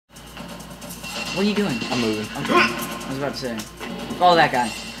What are you doing? I'm moving. Okay. I was about to say. Follow that guy.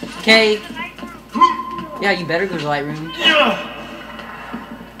 Okay. Yeah, you better go to the light room.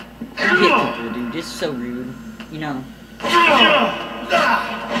 Don't hit people, dude. This is so rude. You know.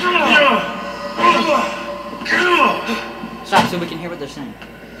 Stop so we can hear what they're saying.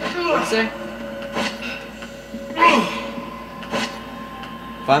 What'd you say?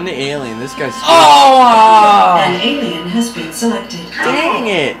 Find the alien. This guy's. Oh! An alien has been selected. Dang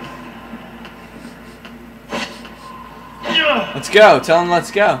it! Let's go. Tell him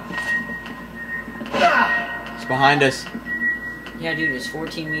let's go. It's behind us. Yeah, dude, it's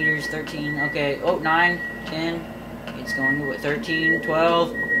 14 meters, 13, okay, oh, 9, 10, it's going to what, 13,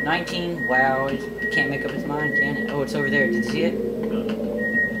 12, 19, wow, it can't make up its mind, can it? Oh, it's over there, did you see it?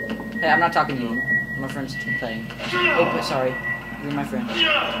 Hey, I'm not talking to you, my friend's playing. Oh, sorry, you're my friend.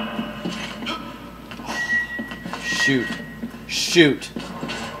 Shoot. Shoot.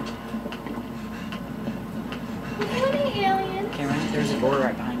 Cameron, there's a door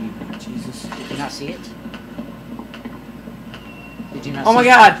right behind you. Jesus. Did you not see it? Did you not Oh see my it?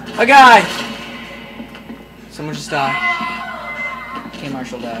 god! A guy! Someone just died. K.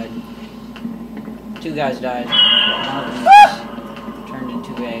 Marshall died. 2 guys died. One of them turned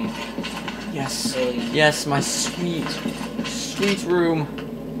into a Yes. alien. Yes, my sweet, sweet room.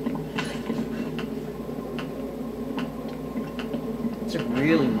 It's a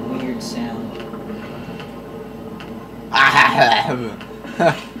really weird sound.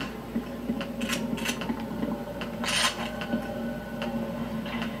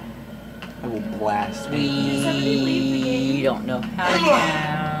 I will blast me. We don't know how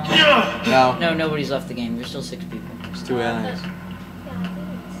now. No. No, nobody's left the game. There's still 6 people. It's 2 aliens.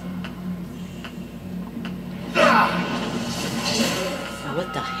 Now,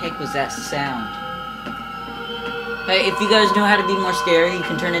 what the heck was that sound? Hey, if you guys know how to be more scary, you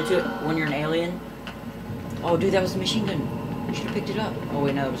can turn into it when you're an alien. Oh, dude, that was the machine gun. You should have picked it up. Oh,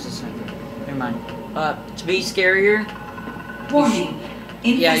 wait, no, that was the sniper. Never mind. To be scarier, Warning.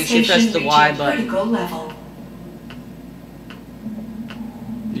 yeah, you should press the Y button. Critical level.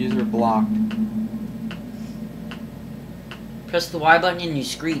 These are blocked. Press the Y button and you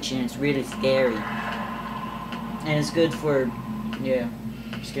screech, and it's really scary. And it's good for, yeah,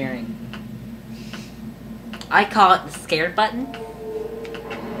 scaring. I call it the scared button.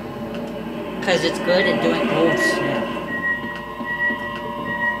 Because it's good at doing, oh snap.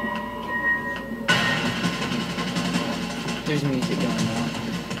 There's music going on.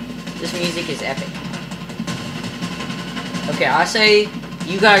 This music is epic. Okay, I say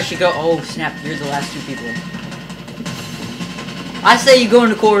you guys should go, oh snap, you're the last 2 people. I say you go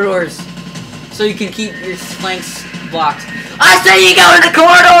into corridors so you can keep your flanks blocked. I say you go into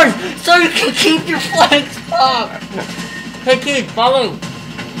corridors so you can keep your flanks blocked. Hey kid, follow.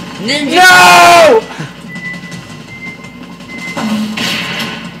 Ninja. No!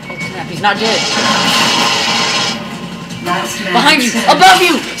 Oh snap, he's not dead. Last man Behind you, standing. above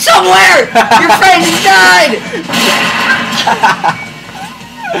you, somewhere! Your friend has died!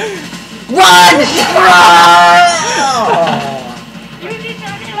 Run! Run!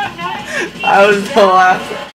 I was the last.